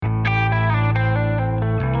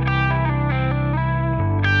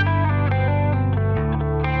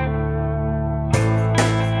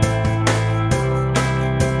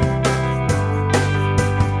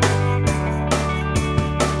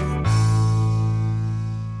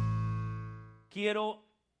quiero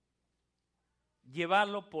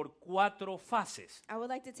llevarlo por 4 fases. I would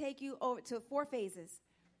like to take you over to 4 phases.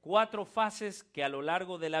 4 fases que a lo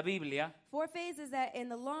largo de la Biblia, 4 phases that in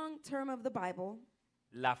the long term of the Bible,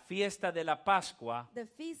 la fiesta de la Pascua the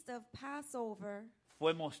feast of Passover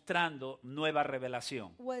fue mostrando nueva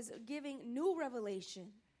revelación. was giving new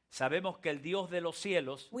revelation. Sabemos que el Dios de los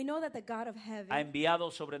cielos We know that the God of ha heaven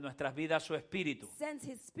enviado sobre nuestras vidas su Espíritu sends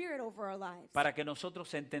his spirit over our lives para que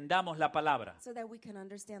nosotros entendamos la palabra, so that we can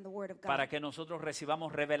understand the word of God, para que nosotros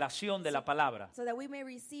recibamos revelación de la palabra. so that we may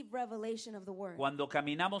receive revelation of the word. Cuando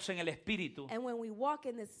caminamos en el Espíritu, And when we walk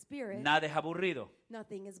in the spirit, nada es aburrido,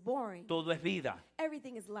 nothing is boring. todo es vida,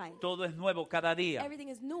 Everything is life. todo es nuevo cada día. Everything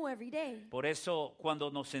is new every day. Por eso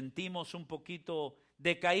cuando nos sentimos un poquito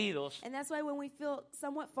decaídos, And that's why when we feel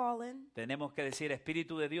somewhat fallen, tenemos que decir,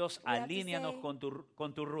 Espíritu de Dios, We have to alíneanos say-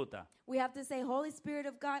 con tu ruta. we have to say, Holy Spirit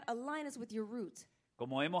of God, align us with your route.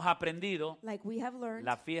 Como hemos aprendido, Like we have learned,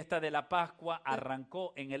 la fiesta de la Pascua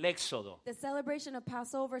arrancó en el Éxodo. the celebration of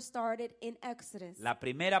Passover started in Exodus. La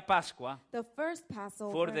primera Pascua The first fue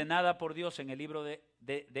Passover ordenada por Dios en el libro de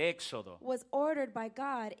Éxodo. was ordered by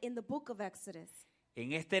God in the book of Exodus.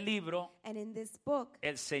 En este libro, And in this book,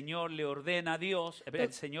 el Señor le ordena a Dios,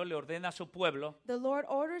 el Señor le ordena a su pueblo the Lord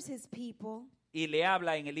orders his people, y le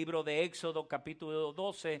habla en el libro de Éxodo capítulo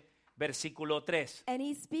 12, versículo 3. and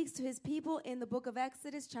he speaks to his people in the book of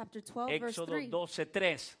Exodus, chapter 12, verse Éxodo 3. 12,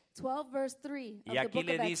 3. 12, verse 3 of Y the aquí book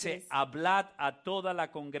le of dice, Exodus. hablad a toda la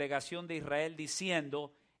congregación de Israel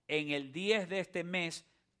diciendo, en el 10 de este mes,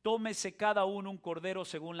 tómese cada uno un cordero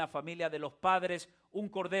según la familia de los padres, un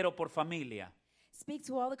cordero por familia. Speak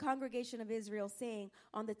to all the congregation of Israel, saying,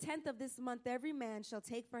 on the 10th of this month every man shall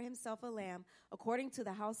take for himself a lamb, according to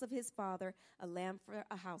the house of his father, a lamb for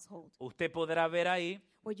a household. Usted podrá ver ahí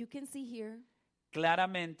What you can see here,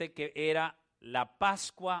 claramente que era la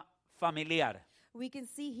Pascua familiar. we can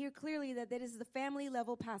see here clearly that that is the family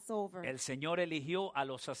level Passover. El Señor eligió a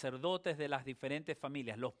los sacerdotes de las diferentes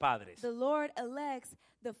familias, los padres. The Lord elects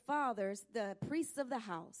the fathers, the priests of the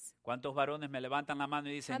house. ¿Cuántos varones me levantan la mano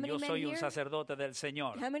y dicen, How many yo men soy un here? sacerdote del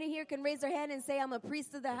Señor? How many here can raise their hand and say, I'm a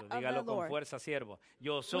priest of the, Pero of the dígalo con Lord? fuerza, siervo.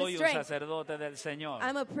 Yo soy un strength. sacerdote del Señor.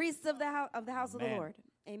 I'm a priest of the, of the house of the Amen. Lord.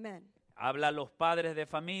 Amen. Habla a los padres de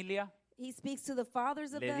familia. He speaks to the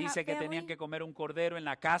fathers of Le the dice que tenían family. que comer un cordero en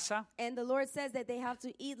la casa. And the Lord says that they have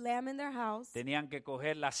to eat lamb in their house. Tenían que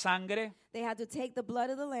coger la sangre They had to take the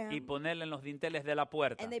blood of the lamb y ponerla en los dinteles de la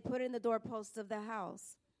puerta. and they put it in the doorposts of the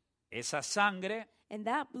house. Esa sangre And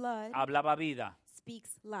that blood hablaba vida,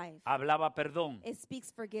 speaks life. hablaba perdón, It speaks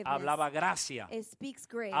forgiveness. hablaba gracia, It speaks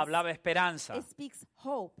grace. hablaba esperanza. It speaks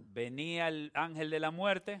hope. Venía el ángel de la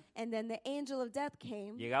muerte, And then the angel of death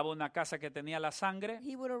came. llegaba a una casa que tenía la sangre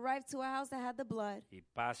He would arrive to a house that had the blood. y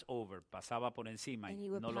pass over, pasaba por encima And he y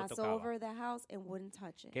would no lo pass tocaba. over the house and wouldn't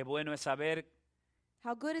touch it. Qué bueno es saber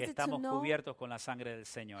How good que is it to estamos know? cubiertos con la sangre del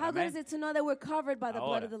Señor. How good is Amén. it to know that we're covered by the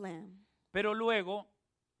blood Ahora. of the lamb? Pero luego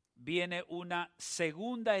viene una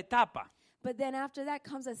segunda etapa. But then after that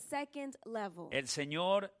comes a second level. El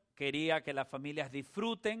Señor quería que las familias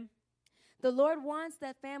disfruten The Lord wants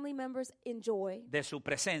that family members enjoy de su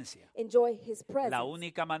presencia. His presence. La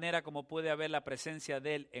única manera como puede haber la presencia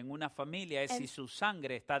de Él en una familia es And- si su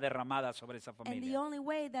sangre está derramada sobre esa And the familia. only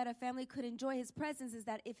way that a family could enjoy His presence is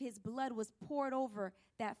that if His blood was poured over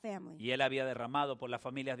that family. Y Él había derramado por las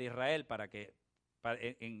familias de Israel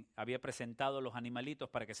había presentado los animalitos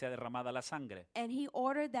para que sea derramada la sangre. And He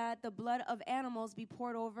ordered that the blood of animals be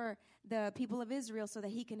poured over the people of Israel so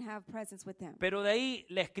that He can have presence with them. Pero de ahí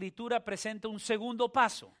la Escritura presenta un segundo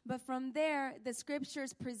paso. But from there, the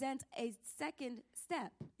scriptures present a second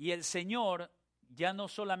step. Y el Señor ya no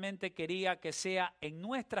solamente quería que sea en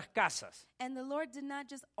nuestras casas, And the Lord did not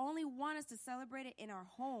just only want us to celebrate it in our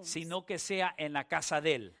homes, sino que sea en la casa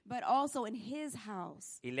de Él. but also in His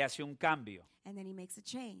house. Y le hace un cambio. And then He makes a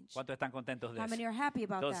change. ¿Cuántos están contentos de How many eso? are happy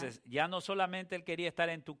about Entonces, ya no solamente Él quería estar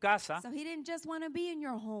en tu casa, that? So He didn't just want to be in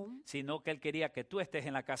your home, sino que Él quería que tú estés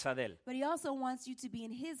en la casa de Él. but He also wants you to be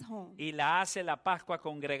in His home. Y la hace la Pascua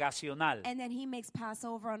congregacional. And then He makes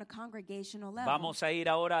Passover on a congregational level. Vamos a ir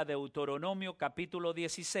ahora a Deuteronomio capítulo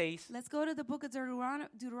 16, Let's go to the book of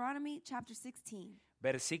Deuteronomy chapter 16,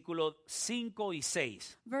 versículos 5 y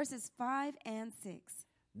 6. verses 5 and 6.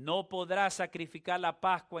 No podrás sacrificar la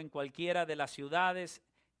Pascua en cualquiera de las ciudades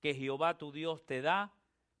que Jehová tu Dios te da,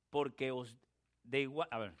 porque os de igual,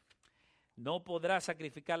 no podrás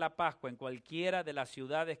sacrificar la Pascua en cualquiera de las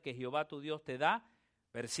ciudades que Jehová tu Dios te da,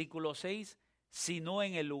 versículo 6, sino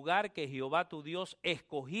en el lugar que Jehová tu Dios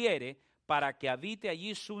escogiere para que habite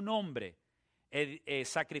allí su nombre.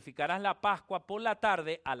 Sacrificarás la Pascua por la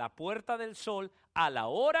tarde a la puerta del sol, a la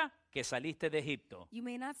hora que saliste de Egipto. You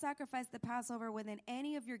may not sacrifice the Passover within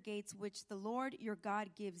any of your gates which the Lord your God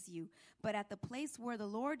gives you, but at the place where the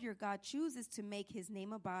Lord your God chooses to make his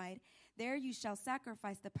name abide, there you shall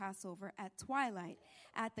sacrifice the Passover at twilight,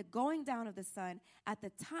 at the going down of the sun, at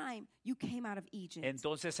the time you came out of Egypt.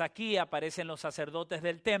 Entonces aquí aparecen los sacerdotes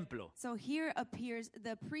del templo. So here appears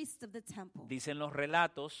the priests of the temple. Dicen los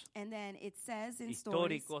relatos And then it says in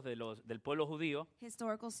stories, históricos del pueblo judío,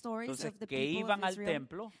 historical stories entonces of the que people iban of al Israel,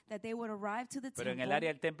 templo, that they would arrive to the pero en el temple, área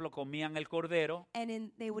del templo comían el cordero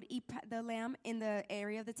and they would eat the lamb in the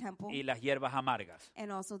area of the temple, y las hierbas amargas.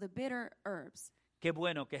 and also the bitter herbs. Qué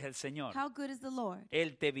bueno que es el Señor. How good is the Lord?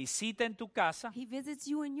 Él te visita en tu casa, He visits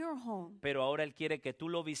you in your home, pero ahora Él quiere que tú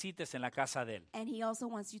lo visites en la casa de Él. and he also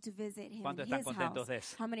wants you to visit him ¿Cuántos in están his contentos house. de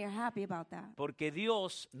eso? How many are happy about that? Porque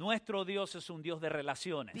Dios, nuestro Dios, es un Dios de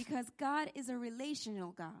relaciones. Because God is a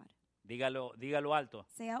relational God. Dígalo alto.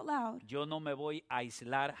 Say out loud. Yo no me voy a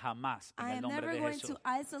aislar jamás en I el am nombre never de going Jesús. to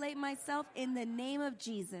isolate myself in the name of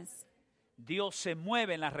Jesus. Dios se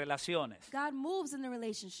mueve en las relaciones. God moves in the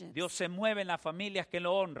relationships. Dios se mueve en las familias que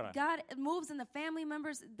lo honran. God moves in the family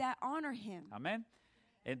members that honor him. Amén.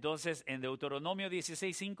 Entonces, en Deuteronomio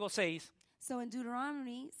 16, 5, 6, So in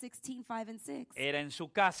Deuteronomy 16, 5 and 6, era en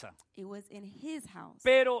su casa. it was in his house.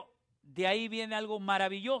 Pero de ahí viene algo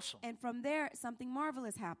maravilloso. And from there, something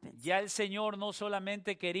marvelous happens. Ya el Señor no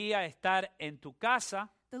solamente quería estar en tu casa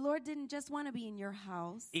The Lord didn't just want to be in your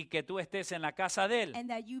house y que tú estés en la casa de Él, and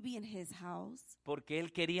that you be in his house, porque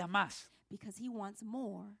Él quería más. because he wants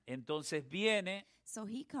more. Entonces viene So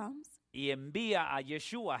he comes y envía a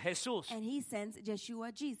Yeshua, a Jesús. and he sends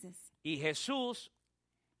Yeshua, Jesus. Y Jesús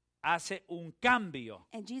hace un cambio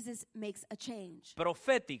And Jesus makes a change,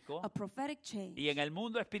 profético a prophetic change. y en el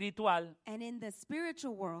mundo espiritual And in the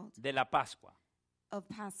spiritual world de la Pascua. of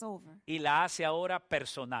Passover. Y la hace ahora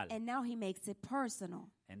personal. And now he makes it personal.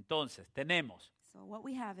 Entonces tenemos So what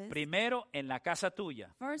we have is, primero en la casa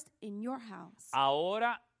tuya, first in your house,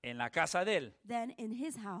 ahora en la casa de Él. then in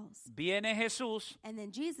his house. Viene Jesús And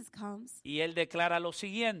then Jesus comes, y Él declara lo and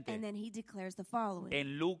siguiente then he declares the following.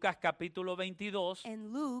 en Lucas capítulo 22,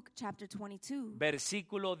 In Luke chapter 22,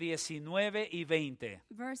 versículos 19 y 20.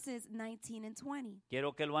 verses 19 and 20.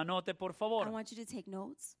 Quiero que lo anote, por I favor. want you to take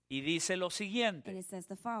notes. Y dice lo And siguiente, it says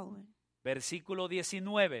the following. versículo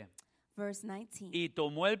 19. Verse 19. Y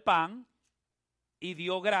tomó el pan y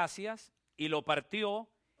dio gracias y lo partió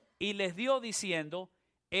y les dio diciendo,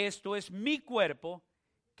 esto es mi cuerpo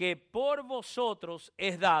que por vosotros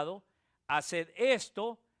es dado, haced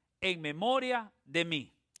esto en memoria de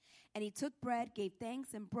mí. And he took bread, gave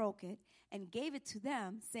thanks, and broke it, and gave it to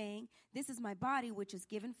them, saying, this is my body which is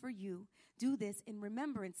given for you. Do this in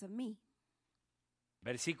remembrance of me.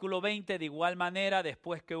 Versículo 20, de igual manera,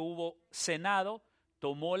 después que hubo cenado,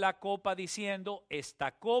 tomó la copa diciendo,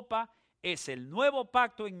 esta copa es el nuevo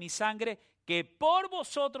pacto en mi sangre que por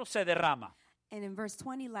vosotros se derrama. And in verse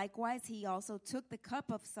 20, likewise, he also took the cup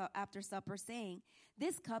of after supper, saying,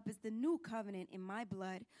 this cup is the new covenant in my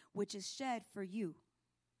blood, which is shed for you.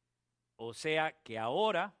 O sea que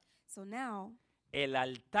ahora So now, el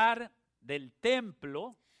altar del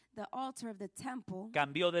templo the altar of the temple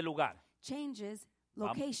cambió de lugar. changes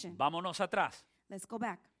location. Vámonos atrás. Let's go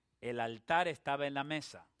back. El altar estaba en la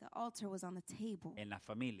mesa, The altar was on the table en las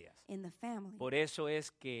familias. in the family. Por eso es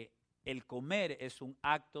que el comer es un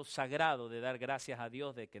acto sagrado de dar gracias a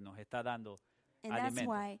Dios de que nos está dando And that's alimento.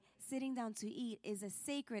 why sitting down to eat is a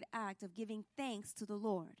sacred act of giving thanks to the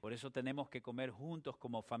Lord. Por eso tenemos que comer juntos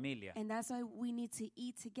como familia, And that's why we need to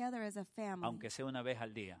eat together as a family, aunque sea una vez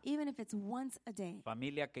al día. even if it's once a day.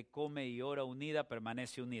 Familia que come y ora unida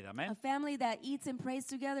permanece unida. A Amén. family that eats and prays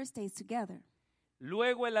together stays together.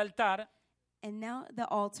 Luego el altar And now the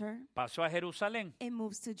altar, pasó a Jerusalén, it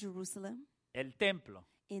moves to Jerusalem el templo.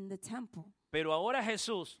 in the temple. Pero ahora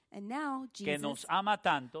Jesús, And now que Jesus, nos ama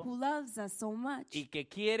tanto who loves us so much, y que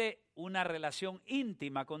quiere una relación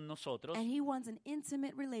íntima con nosotros, and he wants an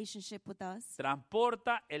intimate relationship with us,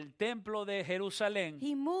 transporta el templo de Jerusalén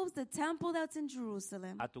he moves the temple that's in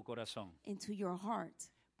Jerusalem a tu corazón. into your heart.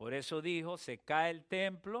 Por eso dijo, se cae el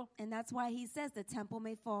templo And that's why he says the temple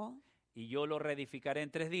may fall, y yo lo reedificaré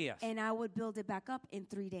en 3 días. and I would build it back up in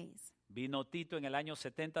 3 days. Vino Tito en el año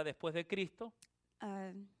 70 después de Cristo,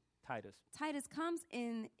 Um, Titus, Titus comes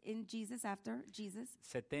in Jesus, after Jesus,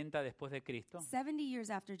 70 después de Cristo, 70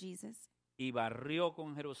 years after Jesus, y barrió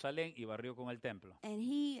con Jerusalén y barrió con el templo. and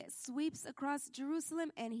he sweeps across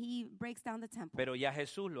Jerusalem and he breaks down the temple. Pero ya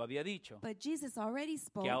Jesús lo había dicho, But Jesus already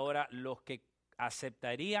spoke que ahora los que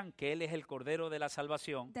aceptarían que Él es el Cordero de la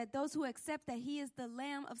Salvación, that those who accept that he is the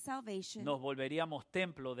Lamb of salvation, nos volveríamos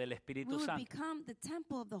templo del we Espíritu would Santo. become the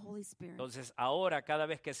temple of the Holy Spirit. Entonces ahora cada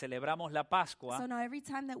vez que celebramos la Pascua, So now every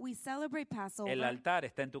time that we celebrate Passover, el altar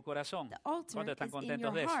está en tu corazón. the altar ¿Cuántos están is in contentos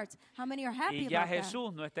your de eso? heart. How many are happy Y ya about that?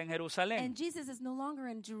 Jesús no está en Jerusalén. And Jesus is no longer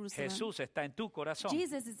in Jerusalem. Jesús está en tu corazón.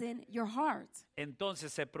 Jesus is in your heart.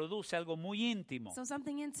 Entonces se produce algo muy íntimo. So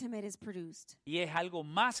something intimate is produced. Y es algo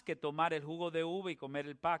más que tomar el jugo de uva y comer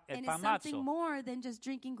el pan And it's something matzo. more than just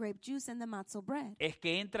drinking grape juice and the matzo bread. Es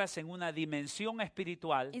que entras en una dimensión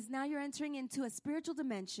espiritual It's now you're entering into a spiritual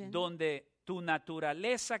dimension donde tu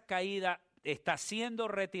naturaleza caída está siendo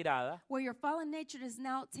retirada where your fallen nature is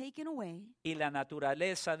now taken away y la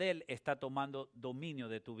naturaleza de Él está tomando dominio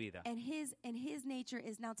de tu vida. and his nature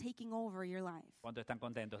is now taking over your life. ¿Cuántos están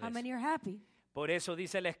contentos de How many eso? are happy? Por eso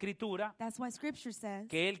dice la Escritura That's why scripture says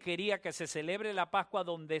que Él quería que se celebre la Pascua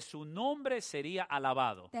donde su nombre sería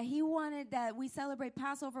alabado. that he wanted that we celebrate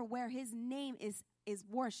Passover where his name is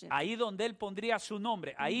worshipped. Ahí donde Él pondría su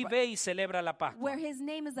nombre, ahí ve y celebra la Pascua. Where his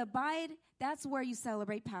name is abide, that's where you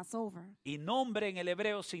celebrate Passover. Y nombre en el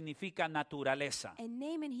hebreo significa naturaleza. And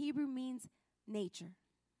name in Hebrew means nature.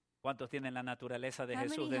 ¿Cuántos tienen la naturaleza de How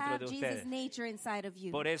Jesús many dentro have de Jesus' ustedes? nature inside of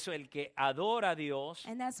you? Por eso el que adora a Dios,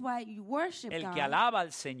 And that's why you worship el God, que alaba al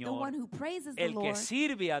the Señor, one who praises the el que Lord,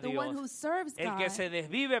 sirve a the one who Dios, serves el que God, se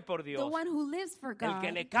desvive por the Dios, one who lives for el God,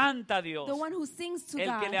 que le canta a Dios, the one who sings to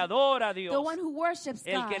el que le God, adora a the Dios, one who worships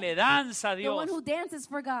el God, que le danza a the Dios, one who dances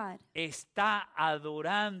for God, está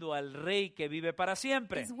adorando al Rey que vive para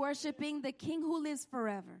siempre. is worshiping the King who lives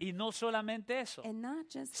forever. Y no solamente eso, And not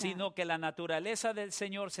just that, sino que la naturaleza del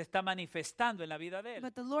Señor se está manifestando en la vida de Él.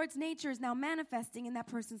 but the Lord's nature is now manifesting in that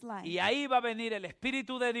person's life. Y ahí va a venir el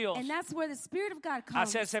Espíritu de Dios And that's where the Spirit of God a comes.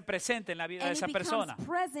 hacerse presente en la vida de And esa it becomes persona.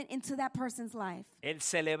 present into that person's life. El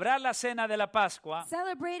celebrar la cena de la Pascua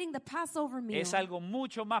Celebrating the Passover meal es algo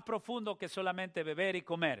mucho más profundo que solamente beber y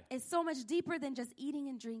comer. is so much deeper than just eating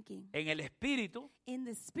and drinking. En el Espíritu, In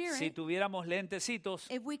the si Spirit, tuviéramos lentecitos,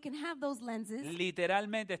 if we can have those lenses,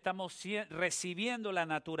 literalmente estamos recibiendo la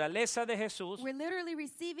naturaleza de Jesús we're literally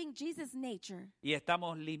receiving Jesus' nature. y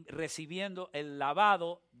estamos recibiendo el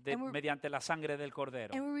lavado And we're- mediante la sangre del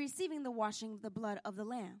Cordero. And we're receiving the washing of the blood of the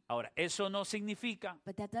Lamb. Ahora, eso no significa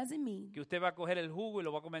But that doesn't mean que usted va a coger el jugo y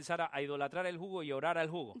lo va a comenzar a idolatrar el jugo y orar al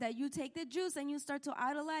jugo. that you take the juice and you start to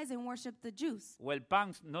idolize and worship the juice. O el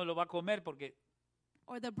pan no lo va a comer porque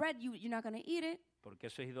Or the bread, you're not going to eat it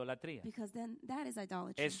eso es idolatría. because then that is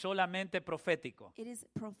idolatry. Es solamente profético It is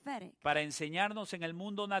prophetic. para enseñarnos en el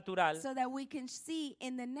mundo natural So that we can see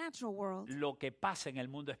in the natural world lo que pasa en el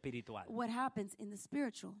mundo espiritual. what happens in the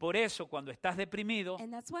spiritual. Por eso, cuando estás deprimido,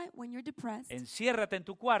 And that's why when you're depressed, enciérrate en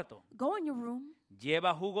tu cuarto, go in your room,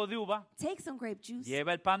 lleva jugo de uva, take some grape juice,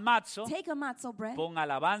 lleva el pan matzo, take a matzo bread, pon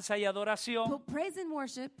alabanza y adoración, put praise and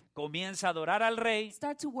worship, comienza a adorar al Rey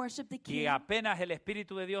start to worship the y King, apenas el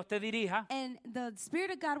Espíritu de Dios te dirija, and the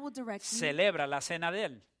Spirit of God will direct you. celebra la cena de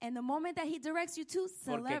Él. And the moment that He directs you to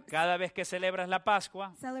Porque cada vez que celebras la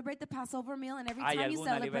Pascua, celebrate the Passover meal, and every hay time you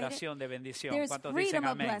alguna celebrate it, liberación de bendición. there's ¿Cuántos freedom dicen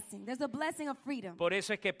of amén? blessing. There's a blessing of freedom. Por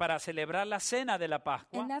eso es que para celebrar la cena de la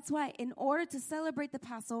Pascua, And that's why in order to celebrate the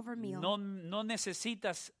Passover meal, no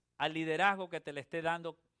necesitas al liderazgo que te le esté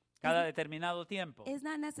dando cada determinado tiempo. it's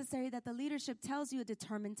not necessary that the leadership tells you a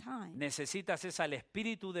determined time. Necesitas es al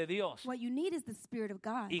Espíritu de Dios What you need is the Spirit of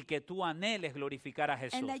God, y que tú anheles glorificar a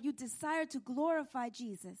Jesús. and that you desire to glorify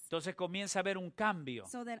Jesus. Entonces comienza a haber un cambio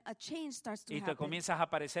So that a change starts to y te happen. comienzas a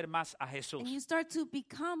parecer más a Jesús. And you start to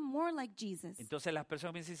become more like Jesus. Entonces las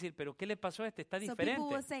personas comienzan a decir, pero ¿qué le pasó a este? Está So people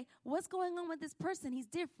will diferente. say, what's going on with this person?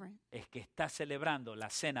 He's different. Es que estás celebrando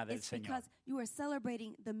la cena del It's Señor. because you are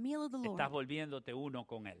celebrating the meal of the Lord. Estás volviéndote uno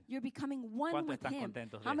con Él. You're becoming one ¿Cuántos with están Him.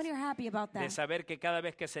 contentos de How many eso? are happy about De that? saber que cada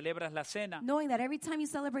vez que celebras la cena, Knowing that every time you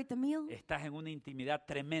celebrate the meal, estás en una intimidad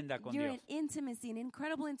tremenda con you're Dios. in intimacy, an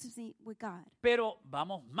incredible intimacy with God. Pero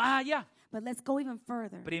vamos más allá. But let's go even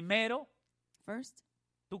further. Primero, First,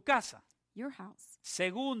 tu casa. your house.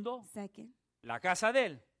 Segundo, Second, la casa de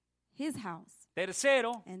Él. His house.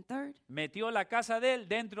 Tercero, And third, metió la casa de Él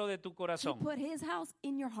dentro de tu He corazón put His house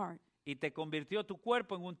in your heart. y te convirtió tu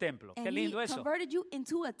cuerpo en un templo. Qué And lindo He eso. converted you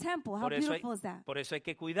into a temple. How Por eso, beautiful is that? por eso hay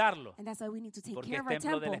que cuidarlo, And that's why we need to take porque care es of our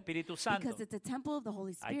templo del temple. Espíritu Santo. Because it's a temple of the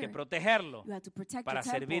Holy Hay que Spirit. protegerlo You have to protect para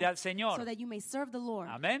your servir temple al Señor. so that you may serve the Lord.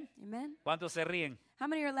 Amén. Amen. ¿Cuántos se ríen? How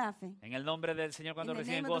many are laughing? En el nombre del Señor, cuando In the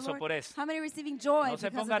reciben name of the gozo Lord. por eso. How many are receiving joy No se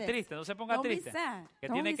because ponga of this? triste, no se ponga Don't be triste. sad. Que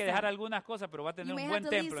Don't tiene be que dejar sad. algunas cosas, pero va a tener You un may buen have to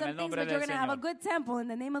leave templo en some el things, nombre but you're del going to have a Señor. good temple in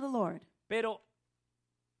the name of the Lord. Pero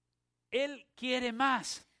Él quiere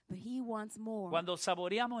más. but he wants more. Cuando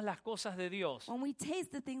saboreamos las cosas de Dios, When we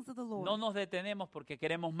taste the things of the Lord, no nos detenemos porque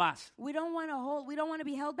queremos más. we don't want to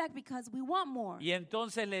be held back because we want more. Y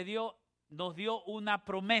entonces nos dio una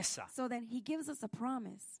promesa So then he gives us a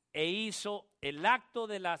promise. e hizo el acto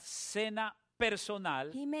de la cena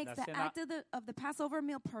personal, He makes la the cena- act of the Passover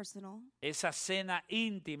meal personal. esa cena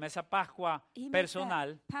íntima, esa Pascua He makes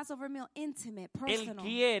personal. that Passover meal intimate, Él personal.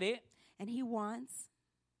 quiere And he wants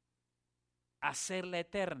hacerla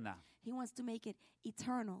eterna. to make it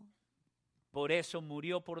eternal. Por eso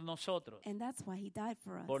murió por nosotros, And that's why he died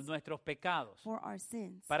for us, por nuestros pecados, for our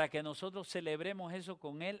sins. para que nosotros celebremos eso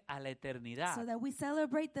con Él a la eternidad. So that we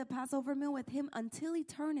celebrate the Passover meal with him until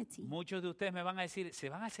eternity. Muchos de ustedes me van a decir, ¿se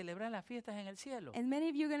van a celebrar las fiestas en el cielo? And many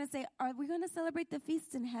of you are going to say, are we going to celebrate the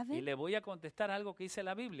feasts in Y heaven? le voy a contestar algo que dice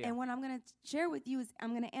la Biblia. And what I'm going to share with you is I'm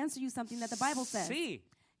going to answer you something that the Bible says. Sí,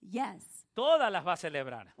 Yes. todas las va a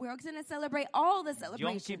celebrar. We're going to celebrate all the Yom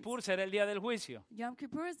celebrations. Kippur será el día del juicio. Yom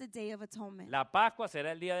Kippur is the day of atonement. La Pascua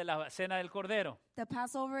será el día de la cena del Cordero. The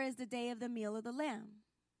Passover is the day of the meal of the lamb.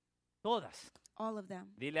 Todas. All of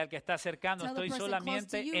them. Dile al que está cercano, Tell the estoy person solamente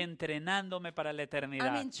close to you, entrenándome para la I'm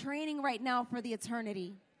eternidad. in training right now for the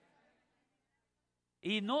eternity.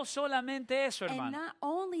 Y no solamente eso, And hermano. not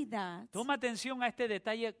only that, Toma atención a este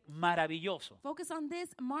detalle maravilloso. focus on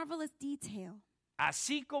this marvelous detail.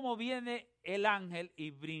 Así como viene el ángel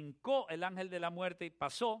y brincó el ángel de la muerte y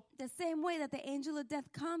pasó The same way that the angel of death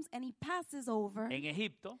comes and he passes over en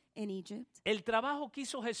Egipto, in Egypt, el trabajo que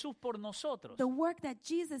hizo Jesús por nosotros the work that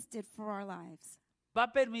Jesus did for our lives va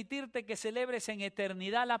a permitirte que celebres en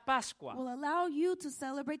eternidad la Pascua. will allow you to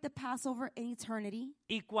celebrate the Passover in eternity.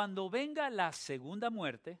 Y cuando venga la segunda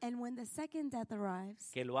muerte, And when the second death arrives,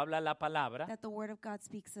 que lo habla la palabra, that the word of God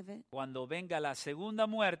speaks of it, cuando venga la segunda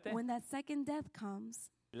muerte, when that second death comes,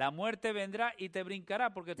 la muerte vendrá y te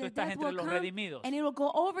brincará porque tú the estás death entre will los come redimidos. and it will go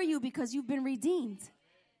over you because you've been redeemed.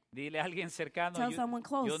 Dile a alguien cercano, Tell someone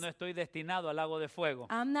close. yo no estoy destinado al lago de fuego.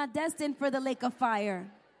 I'm not destined for the lake of fire.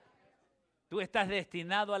 Tú estás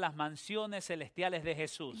destinado a las mansiones celestiales de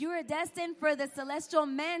Jesús. You are destined for the celestial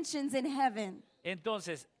mansions in heaven.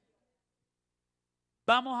 Entonces,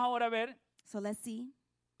 vamos ahora a ver So let's see.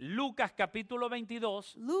 Lucas capítulo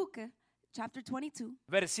 22, Luke chapter 22,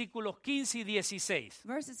 versículos 15 y 16.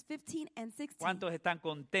 verses 15 and 16. ¿Cuántos están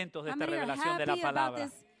contentos de How esta many are revelación de la happy palabra?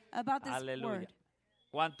 about this Aleluya. word?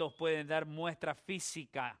 ¿Cuántos pueden dar muestra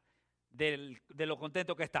física de lo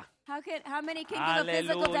contento que está? How many can give a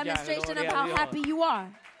physical Aleluya, demonstration of gloria a how Dios. happy you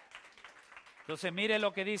are? Entonces mire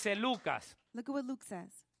lo que dice Lucas. Look at what Luke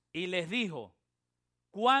says. Y les dijo,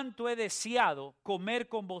 cuánto he deseado comer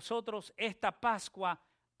con vosotros esta Pascua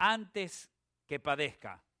antes que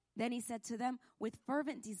padezca. Then he said to them, with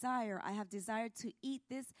fervent desire, I have desired to eat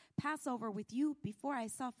this Passover with you before I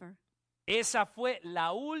suffer. Esa fue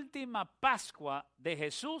la última Pascua de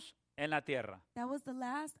Jesús en la tierra. That was the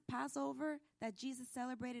last Passover that Jesus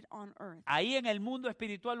celebrated on earth. Ahí en el mundo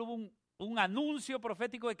espiritual hubo un anuncio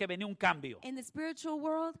profético de que venía un cambio. In the spiritual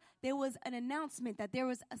world, there was an announcement that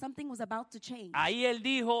something was about to change. Ahí él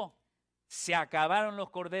dijo, se acabaron los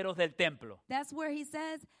corderos del templo. That's where he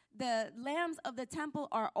says, the lambs of the temple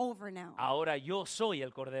are over now. Ahora yo soy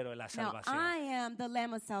el cordero de la Now salvación. I am the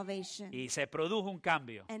lamb of salvation. Y se produjo un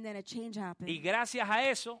cambio. And then a change happened. Y gracias a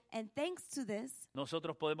eso, And thanks to this,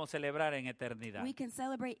 nosotros podemos celebrar en eternidad. we can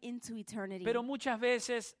celebrate into eternity. Pero muchas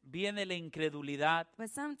veces viene la incredulidad, But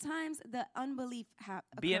sometimes the unbelief occurs.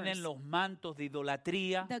 vienen los mantos de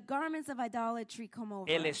idolatría, The garments of idolatry come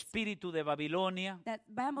over el us. espíritu de Babilonia. That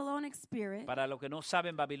Babylonic spirit, Para los que no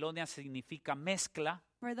saben, Babilonia significa mezcla.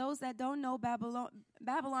 for those that don't know,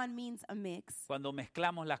 Babylon means a mix. Cuando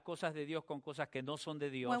mezclamos las cosas de Dios con cosas que no son de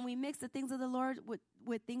Dios, When we mix the things of the Lord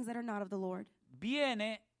with things that are not of the Lord,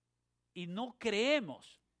 viene y no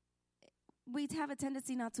creemos we have a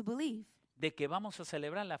tendency not to believe de que vamos a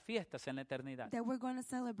celebrar las fiestas en la eternidad. that we're going to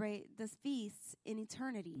celebrate this feast in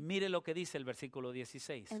eternity. Mire lo que dice el versículo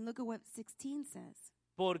 16. And look at what 16 says.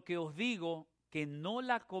 Porque os digo que no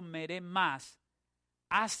la comeré más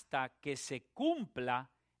hasta que se cumpla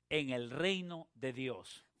en el reino de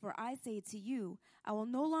Dios. For I say to you, I will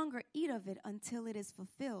no longer eat of it until it is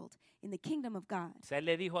fulfilled in the kingdom of God. O sea, él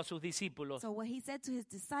le dijo a sus discípulos, So what he said to his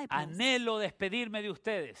disciples anhelo despedirme de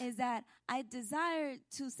ustedes. is that I desire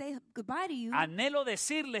to say goodbye to you. Anhelo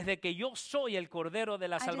decirles de que yo soy el Cordero de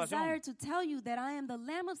la I desire salvación. to tell you that I am the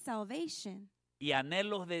Lamb of salvation. y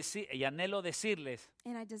anhelo decirles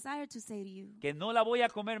And I desire to say to you que no la voy a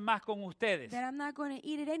comer más con ustedes that I'm not going to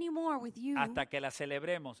eat it anymore with you hasta que la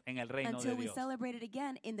celebremos en el reino de until we Dios. celebrate it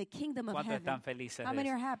again in the kingdom of ¿Cuántos heaven. están felices How de many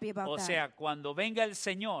are eso? happy about O that? sea, cuando venga el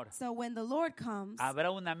Señor, So when the Lord comes, habrá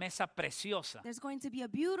una mesa preciosa there's going to be a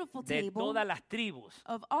beautiful de table todas las tribus,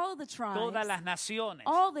 of all the tribes, todas las naciones.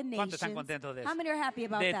 all the ¿Cuántos están nations. contentos de How eso? many are happy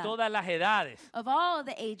about De that? todas las edades. Of all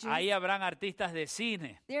the ages, Ahí habrán artistas de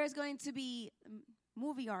cine. there's going to be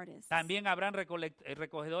movie artists. También habrán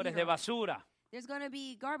recogedores de basura. There's going to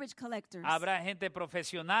be garbage collectors. Habrá gente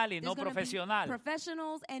profesional y no There's gonna be profesional.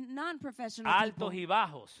 professionals and non-professional Altos people. y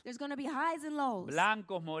bajos. There's going to be highs and lows.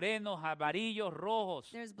 Blancos, morenos, amarillos, rojos.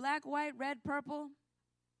 There's black, white, red, purple.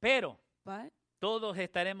 Pero But todos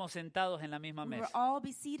estaremos sentados en la misma we will mesa. all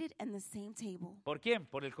be seated in the same table. ¿Por quién?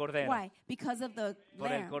 Por el Cordero. Why? Because of the Por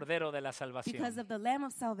el Lamb. Cordero de la Because salvación. of the Lamb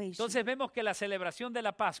of salvation. Entonces vemos que la celebración de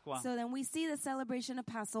la Pascua, So then we see the celebration of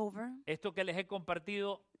Passover. esto que les he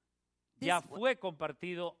compartido, ya fue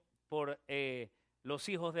compartido por los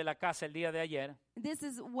hijos de la casa el día de ayer. This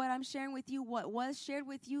is what I'm sharing with you, what was shared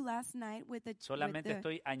with you last night with the, Solamente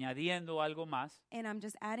estoy añadiendo algo más. and I'm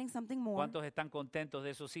just adding something more. ¿Cuántos están contentos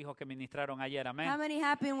de esos hijos que ministraron ayer? Amén. How many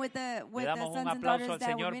happy with the damos un sons and aplauso daughters al that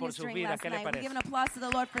were Señor por sus ministering vidas. last ¿Qué le night? We parece? give an applause to the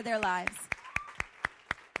Lord for their lives.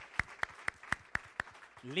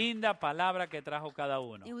 Linda palabra que trajo cada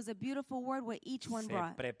uno. It was a beautiful word what each one Se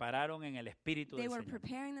brought. prepararon en el Espíritu They del were Señor.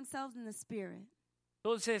 preparing themselves in the Spirit.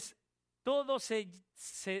 Entonces, todo se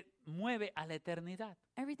mueve a la eternidad.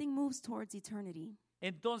 Everything moves towards eternity.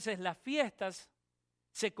 Entonces, las fiestas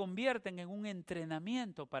se convierten en un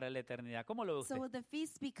entrenamiento para la eternidad. ¿Cómo lo ve usted? So what the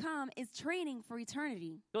feasts become is training for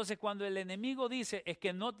eternity. Entonces, cuando el enemigo dice es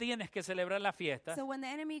que no tienes que celebrar la fiesta, So when the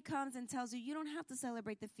enemy comes and tells you don't have to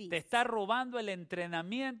celebrate the feast, te está robando el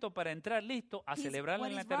entrenamiento para entrar listo a he's- celebrarla what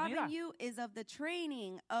en la he's robbing eternidad. you is of the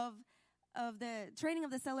training of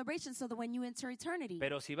the celebration so that when you enter eternity.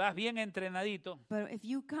 Pero si vas bien entrenadito, But if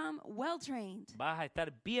you come well trained, vas a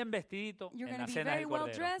estar bien vestidito you're en going la to be cena very del well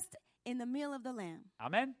Cordero. dressed in the meal of the Lamb.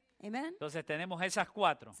 Amén. Amen? Entonces tenemos esas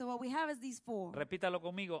cuatro. So what we have is these four. Repítalo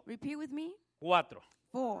conmigo. Repeat with me. Cuatro.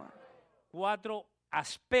 Four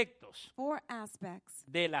Aspectos aspects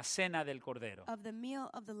de la cena del Cordero. of the meal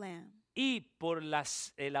of the Lamb. Y por la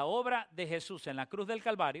obra de Jesús en la cruz del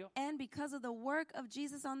Calvario, And because of the work of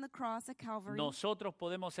Jesus on the cross at Calvary, nosotros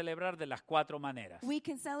podemos celebrar de las cuatro maneras. we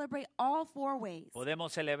can celebrate all four ways.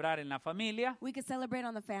 Podemos celebrar en la familia. We can celebrate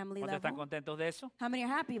on the family ¿Cuántos están level. contentos de eso? How many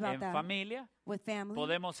are happy about En that? familia. With family.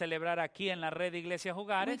 Podemos celebrar aquí en la red de Iglesias We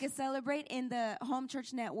Hogares. can celebrate in the home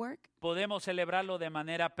church network. Podemos celebrarlo de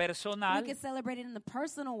manera We personal. can celebrate it in the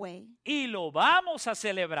personal way. Y lo vamos a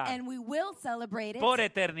celebrar And we will celebrate it por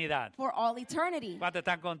eternidad. for all eternity. ¿Cuántos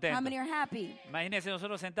están How contentos? many are happy? Imagínense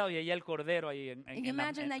nosotros sentados y allá el Cordero ahí And you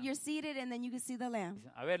imagine that you're seated and then you can see the Lamb.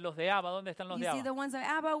 A ver, los de Abba, ¿dónde están los You de see the Abba? ones of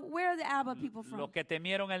Abba. Where are the Abba people from? Los que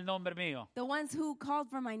temieron el nombre mío. The ones who called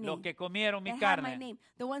for my Los name. que comieron mi That had my carne. name.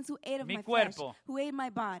 The ones who ate of Mi my flesh. cuerpo. Who ate my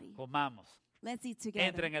body. Comamos. Let's eat Entra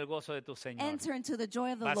together. en el gozo de tu Señor. Enter into the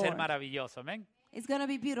joy of the Va a ser Lord. maravilloso, amén. It's going to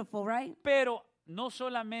be beautiful, right? Pero no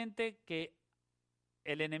solamente que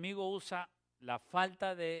el enemigo usa la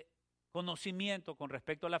falta de conocimiento con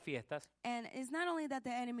respecto a las fiestas, And it's not only that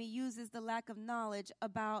the enemy uses the lack of knowledge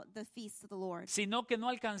about the feasts of the Lord, sino que no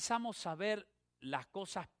alcanzamos a ver las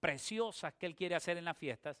cosas preciosas que él quiere hacer en las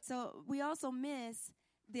fiestas, so we also miss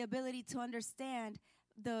the ability to understand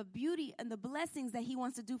the beauty and the blessings that he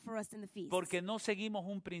wants to do for us in the feast. porque no seguimos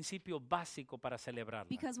un principio básico para celebrarla.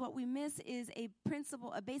 Because what we miss is a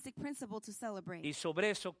principle, a basic principle to celebrate. Y sobre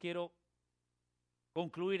eso quiero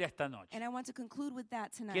concluir esta noche. And I want to conclude with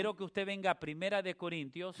that tonight. Quiero que usted venga a Primera de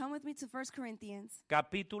Corintios, Come with me to 1 Corinthians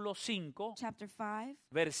capítulo 5, chapter 5,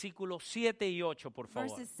 versículos 7 y 8, por favor.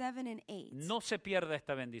 verses 7 and 8. No se pierda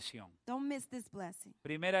esta bendición. Don't miss this blessing.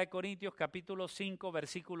 Primera de Corintios, capítulo 5,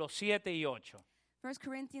 versículos 7 y 8. 1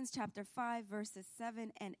 Corinthians chapter 5, verses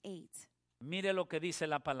 7 and 8. Mire lo que dice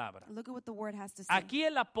la palabra. Look at what the word has to say. Aquí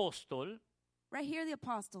el apóstol Right here, the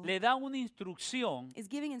apostle le da una instrucción is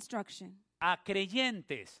giving instruction a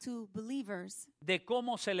creyentes to believers de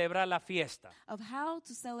cómo celebrar la fiesta. of how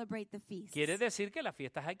to celebrate the feast. Quiere decir que las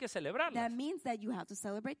fiestas hay que celebrarlas. That means that you have to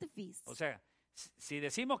celebrate the feast. O sea, si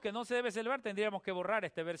decimos que no se debe celebrar, tendríamos que borrar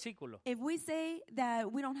este versículo. If we say that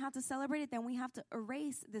we don't have to celebrate it, then we have to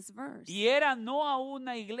erase this verse. Y era no a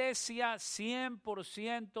una iglesia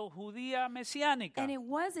 100% judía mesiánica. And it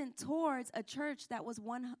wasn't towards a church that was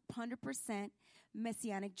 100%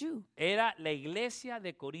 Messianic Jew. Era la iglesia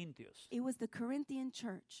de Corintios, It was the Corinthian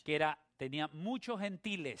church. que tenía muchos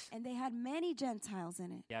gentiles. And they had many Gentiles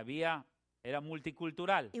in it. Y había Era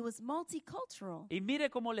multicultural. It was multicultural. Y mire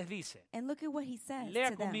cómo les dice. And look at what he says Lea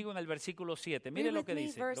to them. conmigo en el versículo 7. Mire Read lo with que me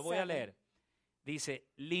dice. verse Lo voy a 7. leer. Dice,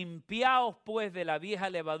 limpiaos pues de la vieja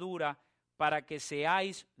levadura para que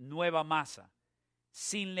seáis nueva masa,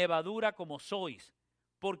 sin levadura como sois,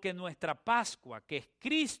 porque nuestra Pascua, que es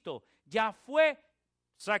Cristo, ya fue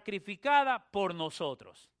sacrificada por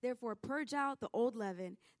nosotros. Therefore purge out the old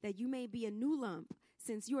leaven, that you may be a new lump,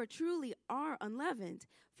 since you are truly unleavened.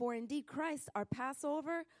 For indeed Christ, our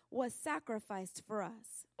Passover, was sacrificed for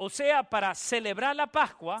us. O sea, para celebrar la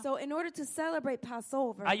Pascua, So in order to celebrate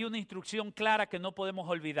Passover, hay una instrucción clara que no podemos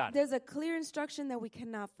olvidar. there's a clear instruction that we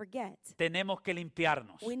cannot forget. Tenemos que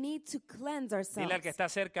limpiarnos. We need to cleanse ourselves. Dile al que está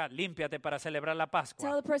cerca, límpiate para celebrar la Tell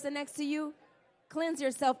Pascua. the person next to you, cleanse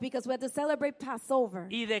yourself because we have to celebrate Passover.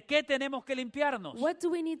 ¿Y de qué tenemos que limpiarnos? What do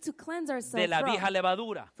we need to cleanse De ourselves la vieja from?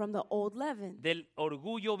 levadura, From the old leaven, del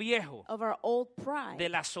orgullo viejo, of our old pride, de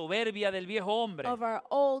la soberbia del viejo hombre. of our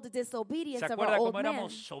old ¿Se disobedience, of acuerda our old cómo man.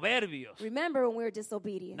 éramos soberbios? Remember when we were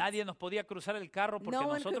disobedient? Nadie nos podía cruzar el carro porque No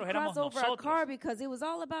one could nosotros éramos cross over our car nosotros. because it was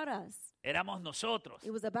all about us. Éramos nosotros.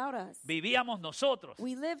 It was about us. Vivíamos nosotros.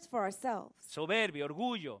 We lived for ourselves. Soberbia,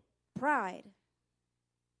 orgullo. Pride.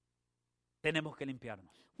 Tenemos que limpiarnos.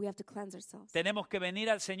 We have to cleanse ourselves. Tenemos que venir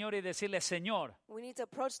al Señor y decirle, Señor, We need to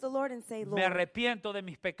approach the Lord and say, me Lord, arrepiento de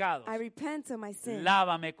mis pecados. I repent of my sin.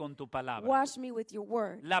 Lávame con tu palabra. Wash me with your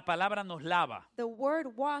word. La palabra nos lava. The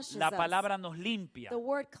word washes La us. palabra nos limpia. The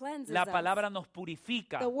word cleanses La us. palabra nos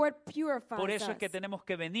purifica. The word purifies Por eso us. es que tenemos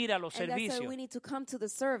que venir a los And that's why servicios, we need to come to the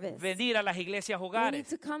service. venir a las iglesias We need hogares,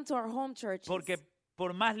 to come to our home churches. porque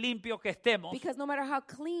por más limpios que estemos, Because no matter how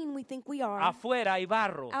clean we think we are, afuera hay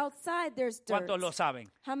barro. outside there's dirt. ¿Cuántos lo saben?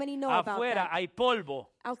 How many know about Afuera that? hay polvo.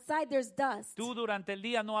 Outside there's dust. Tú durante el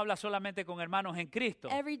día no hablas solamente con hermanos en Cristo.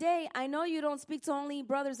 Every day, I know you don't speak to only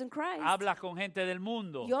brothers in Christ. Hablas con gente del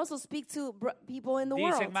mundo. You also speak to people in the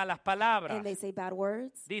Dicen world. malas palabras. And they say bad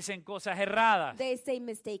words. Dicen cosas erradas. They say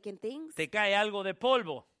mistaken things. Te cae algo de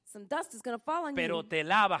polvo, Some dust is going to fall on pero you. te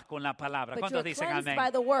lavas con la palabra. But ¿Cuántos you're dicen cleansed amén?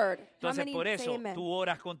 by the word. How Entonces many por say eso amen? tú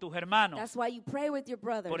oras con tus hermanos. That's why you pray with your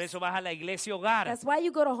brothers. Por eso vas a la iglesia hogar That's why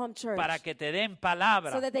you go to home church. para que te den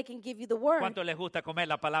palabra. So that they can give you the word. ¿Cuánto les gusta comer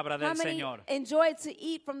la palabra How del many Señor? enjoy to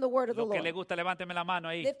eat from the word of the Los que les Lord? gusta, levánteme la mano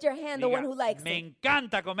ahí. Lift your hand, the Diga, one who likes me it.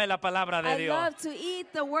 encanta comer la palabra de I Dios. love to eat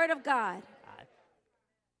the word of God.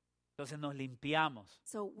 Entonces nos limpiamos.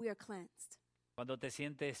 So we are cleansed. Cuando te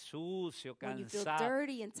sientes sucio, When you feel cansado.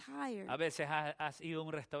 dirty and tired. A veces has ido a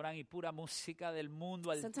un restaurante y pura música del mundo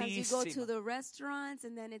Sometimes you go to altísima. the restaurants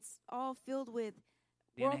and then it's all filled with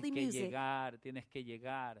Tienes worldly que music. tienes que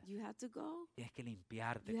llegar, You have to go. tienes que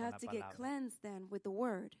limpiarte You con have la to get palabra. cleansed then with the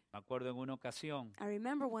word. Me acuerdo en una ocasión, I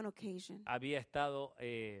remember one occasion había estado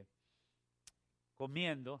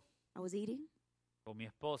comiendo I was eating. con mi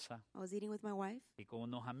esposa I was eating with my wife y con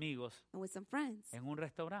unos amigos and with some friends en un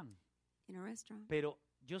restaurante. in a restaurant. Pero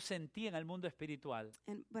yo sentí en el mundo espiritual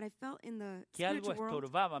But I felt in the que algo spiritual world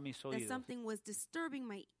estorbaba mis that oídos. something was disturbing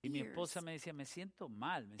my Y mi ears. esposa me decía, me siento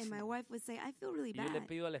mal. And my wife would say, I feel really Y yo le bad.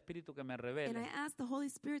 pido al Espíritu que me And I revele. asked the Holy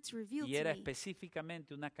Spirit to reveal Y to era me.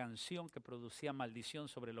 específicamente una canción que producía maldición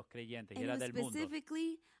sobre los creyentes. Y And era it was del mundo.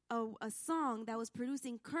 specifically a song that was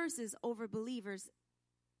producing curses over believers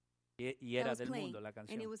Y that era was del playing. mundo la And it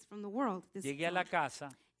canción. was from the world. This Llegué a la song. casa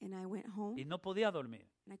And I went home y no podía dormir.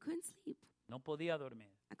 and I couldn't sleep. No podía dormir.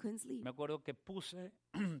 I couldn't sleep. Me acuerdo que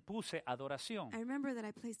puse adoración. I remember that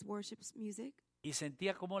I placed worship music Y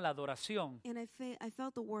sentía como la adoración and I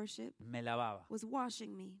felt the worship me lavaba. was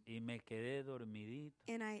washing me. Y me quedé dormidito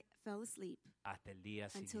And I fell asleep hasta el día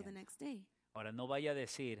until the siguiente. next day. Ahora, no vaya a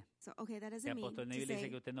decir So, okay, that que doesn't mean Apóstol to Neville dice say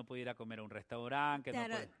que usted no puede ir a comer a un restaurante. Que no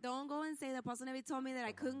that puede. don't go and say that Apostle Nevi told me that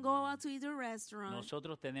I couldn't go out to eat at a restaurant.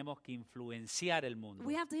 Nosotros tenemos que influenciar el mundo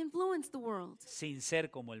We have to influence the world sin ser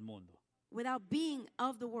como el mundo. without being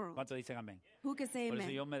of the world. ¿Cuántos dicen amén? Who can say Por eso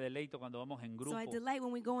amen? yo me deleito cuando vamos en grupo So I delight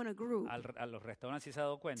when we go in a group a los restaurantes, si se ha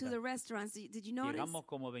dado cuenta. to the restaurants. Did you notice? Llegamos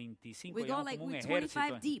como 25, We go llegamos like como un we're ejército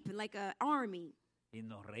 25 deep, like an army, y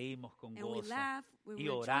nos reímos con and we gozo laugh, we're y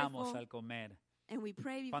oramos joyful, al comer. and we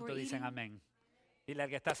pray before ¿Cuántos dicen eating. amén? Dile al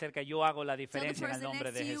que está cerca, yo hago la Tell the diferencia en el person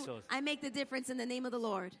nombre next de to you, Jesús. I make the difference in the name of the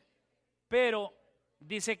Lord. Pero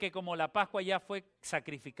dice que como la Pascua ya fue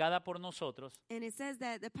sacrificada por nosotros, And it says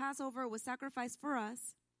that the Passover was sacrificed for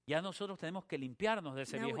us. ya nosotros tenemos que limpiarnos de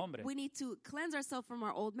ese Now viejo hombre. we need to cleanse ourselves from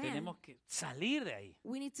our old man. Tenemos que salir de ahí.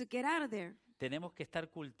 We need to get out of there. Tenemos que estar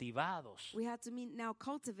cultivados We have to be now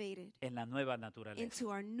cultivated en la nueva naturaleza. into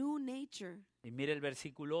our new nature. Y mire el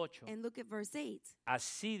versículo 8. And look at verse 8.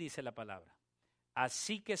 Así dice la palabra.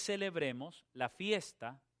 Así que celebremos la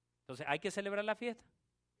fiesta. Entonces, ¿hay que celebrar la fiesta?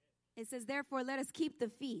 It says, therefore, let us keep the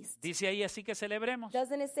feast. Dice ahí así que celebremos.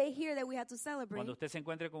 Doesn't it say here that we have to celebrate? Cuando usted se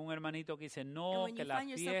encuentre con un hermanito que dice, And no, when que you la find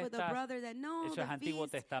yourself with a fiesta, brother that, no, eso the es Antiguo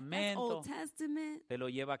feast, that's Testamento, Old Testament, te lo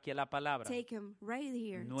lleva aquí a la palabra. take him right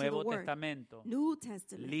here to Nuevo the Word. Testamento, New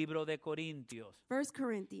Testament, libro de Corintios. 1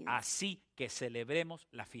 Corinthians. Así que celebremos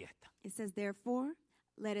la fiesta. It says, therefore,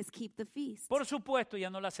 let us keep the feast. Por supuesto, ya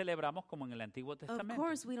no la celebramos como en el Antiguo Of Testamento,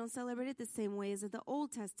 course, we don't celebrate it the same way as in the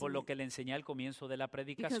Old por lo Testament que le enseñé al comienzo de la because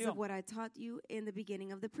predicación. of what I taught you in the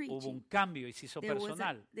beginning of the Hubo un preaching. cambio y se hizo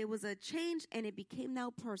personal. There was a change and it became now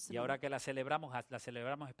Y personal. ahora que la celebramos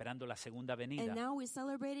esperando la segunda And venida. now we're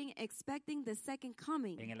celebrating, expecting the second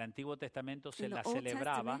coming. En el Antiguo Testamento se In the la Old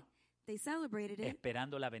celebraba Testament, they celebrated it,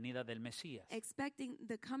 esperando la venida del Mesías. expecting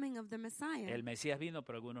the coming of the Messiah. El Mesías vino,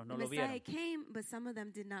 pero algunos no The lo Messiah vieron. came, but some of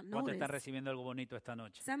them did not ¿Cuántos están notice. recibiendo algo bonito esta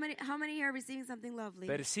noche? How many here are receiving something lovely?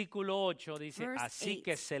 Versículo 8 dice, Verse así 8.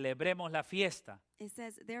 que celebremos la fiesta, It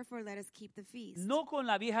says, therefore, let us keep the feast. no con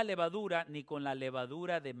la vieja levadura, ni con la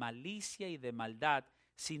levadura de malicia y de maldad,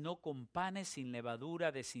 sino con panes sin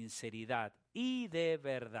levadura de sinceridad y de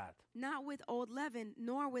verdad. Not with old leaven,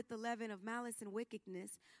 nor with the leaven of malice and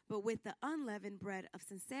wickedness, but with the unleavened bread of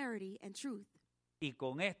sincerity and truth. Y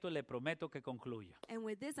con esto le prometo que concluya. And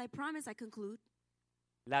with this, I promise I conclude,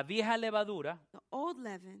 La vieja levadura the old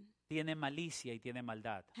leaven tiene malicia y tiene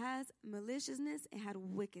maldad. has maliciousness and had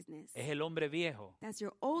wickedness. Es el hombre viejo, That's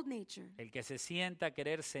your old nature. el que se sienta a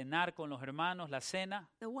querer cenar con los hermanos la cena,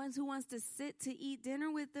 The ones who wants to sit to eat dinner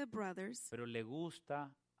with the brothers, pero le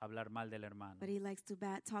gusta hablar mal del hermano. but he likes to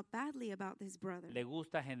talk badly about his brother. Le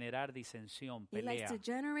gusta generar disensión, He likes pelea. to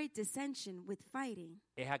generate dissension with fighting.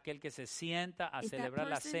 Es aquel que se sienta a Is that celebrar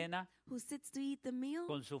la person cena who sits to eat the meal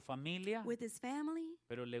con su familia, with his family,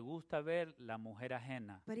 pero le gusta ver la mujer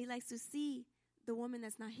ajena. but he likes to see the woman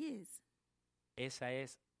that's not his. Esa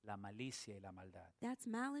es la malicia y la maldad. That's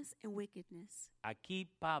malice and wickedness. Aquí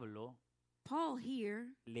Pablo Paul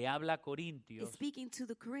here le habla a is Corintios speaking to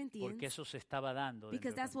the Corinthians porque eso se estaba dando.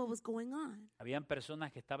 because that's what was going on. Habían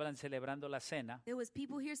personas que estaban celebrando la cena, There was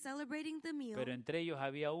people here celebrating the meal, pero entre ellos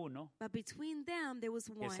había uno but between them there was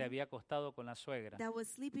que one se había acostado con la suegra. that was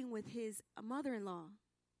sleeping with his mother-in-law.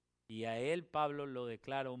 Y a él Pablo lo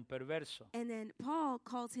declara un perverso. And then Paul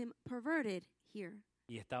calls him perverted here.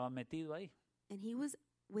 Y estaba metido ahí. And he was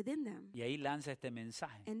within them. Y ahí lanza este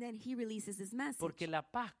mensaje. And then he releases his message. Porque la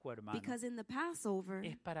Pascua, hermano, Because in the Passover,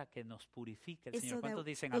 es para que nos purifique el it's Señor. so ¿Cuántos that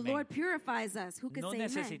dicen the amén? Lord purifies us. Who could No say amen?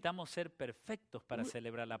 necesitamos ser perfectos para We-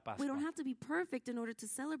 celebrar la We Pascua. don't have to be perfect in order to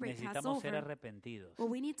celebrate Necesitamos ser Passover. arrepentidos. What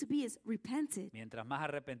we need to be is repented. Mientras más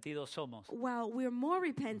arrepentidos somos, While we're more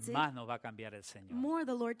repentant, más nos va a cambiar el Señor. more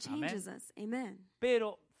the Lord Amén. changes us. Amen.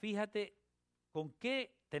 Pero fíjate con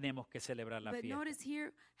qué tenemos que celebrar la But fiesta. notice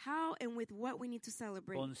here how and with what we need to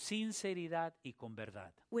celebrate. Con sinceridad y con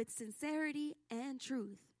verdad. With sincerity and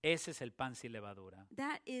truth. Ese es el pan sin levadura.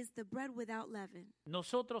 That is the bread without leaven.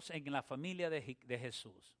 Nosotros en la familia de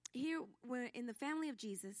Jesús, Here, we're in the family of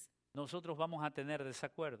Jesus, nosotros vamos a tener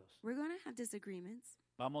desacuerdos. we're going to have disagreements.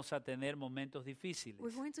 Vamos a tener momentos difíciles.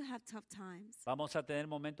 We're going to have tough times. Vamos a tener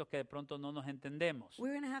momentos que de pronto no nos entendemos.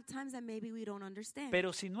 We're going to have times that maybe we don't understand.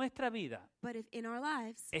 Pero si nuestra vida But if in our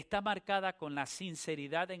lives, está marcada con la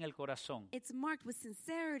sinceridad en el corazón it's marked with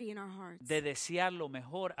sincerity in our hearts, de desear lo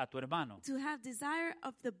mejor a tu hermano, to have desire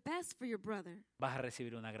of the best for your brother, vas a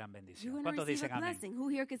recibir una gran you're bendición. going to ¿Cuántos receive dicen a amén? blessing. Who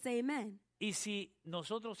here could say amen? Y si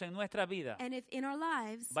nosotros en nuestra vida And if in our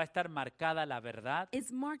lives, va a estar marcada la verdad,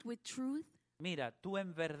 it's marked with truth, mira, tú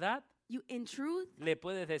en verdad you in truth, le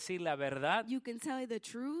puedes decir la verdad you can tell the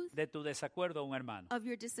truth de tu desacuerdo a un hermano. of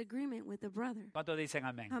your disagreement with a brother. ¿Cuántos dicen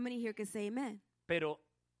amén? How many here could say amen? Pero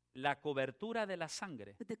la cobertura de la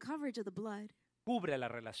sangre But the coverage of the blood, cubre la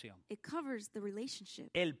relación. it covers the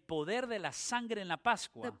relationship. El poder de la sangre en la The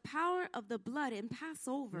Pascua power of the blood in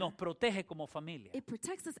Passover, nos protege como familia. it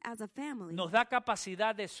protects us as a family. Nos da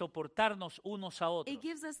capacidad de soportarnos unos a otros. It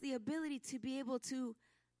gives us the ability to be able to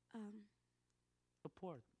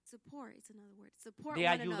Support. support, it's another word, support De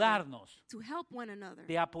one another, ayudarnos, to help one another,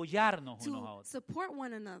 de apoyarnos unos a to otros. support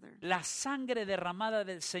one another. La sangre derramada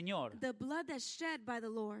del Señor The blood that's shed by the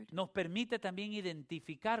Lord, nos permite también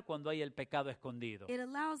identificar cuando hay el pecado escondido, it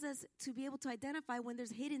allows us to be able to identify when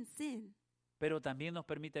there's hidden sin, pero también nos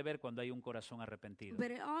permite ver cuando hay un corazón arrepentido.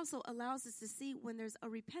 but it also allows us to see when there's a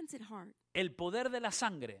repentant heart. El poder de la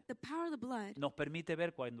sangre The power of the blood nos permite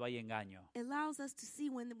ver cuando hay engaño. allows us to see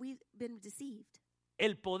when we've been deceived.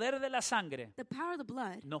 El poder de la sangre The power of the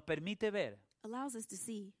blood nos permite ver allows us to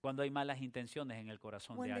see cuando hay malas intenciones en el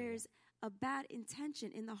corazón when de alguien. there's a bad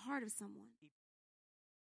intention in the heart of someone.